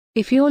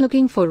If you're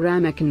looking for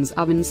Ramekins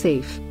oven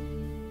safe,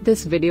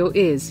 this video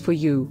is for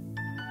you.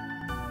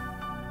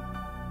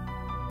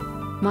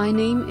 My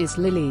name is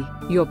Lily,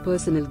 your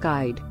personal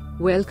guide.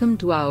 Welcome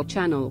to our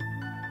channel.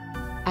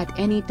 At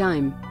any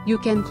time, you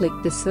can click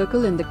the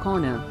circle in the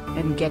corner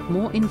and get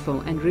more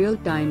info and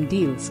real-time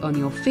deals on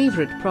your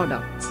favorite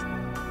products.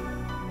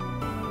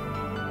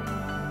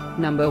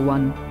 Number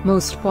 1,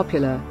 Most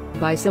Popular,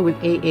 by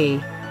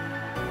Sivica.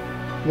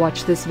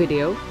 Watch this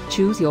video,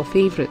 choose your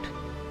favorite.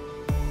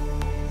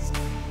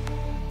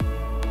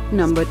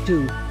 Number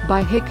 2,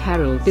 by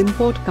Harold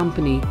Import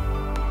Company.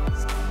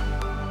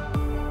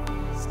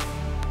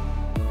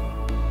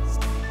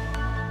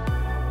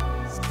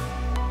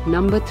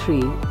 Number 3,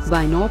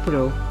 by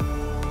Norpro.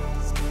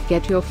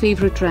 Get your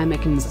favorite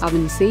Ramekins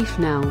oven safe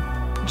now.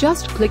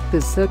 Just click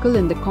this circle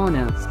in the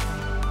corner.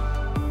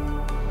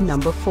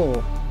 Number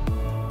 4.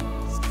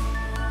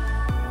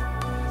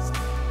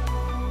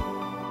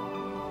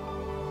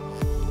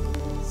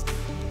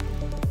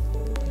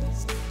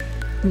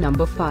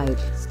 Number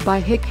 5, by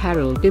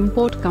Harold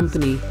Import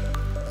Company.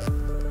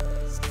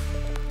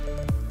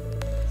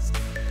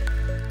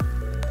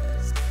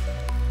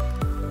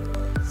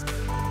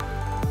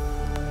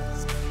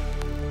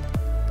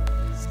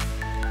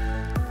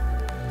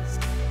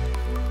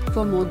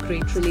 For more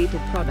great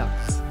related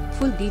products,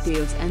 full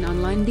details and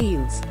online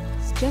deals,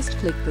 just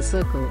click the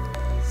circle.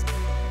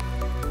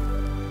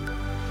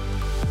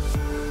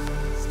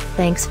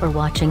 Thanks for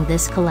watching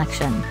this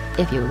collection.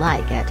 If you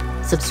like it,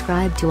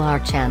 subscribe to our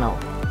channel.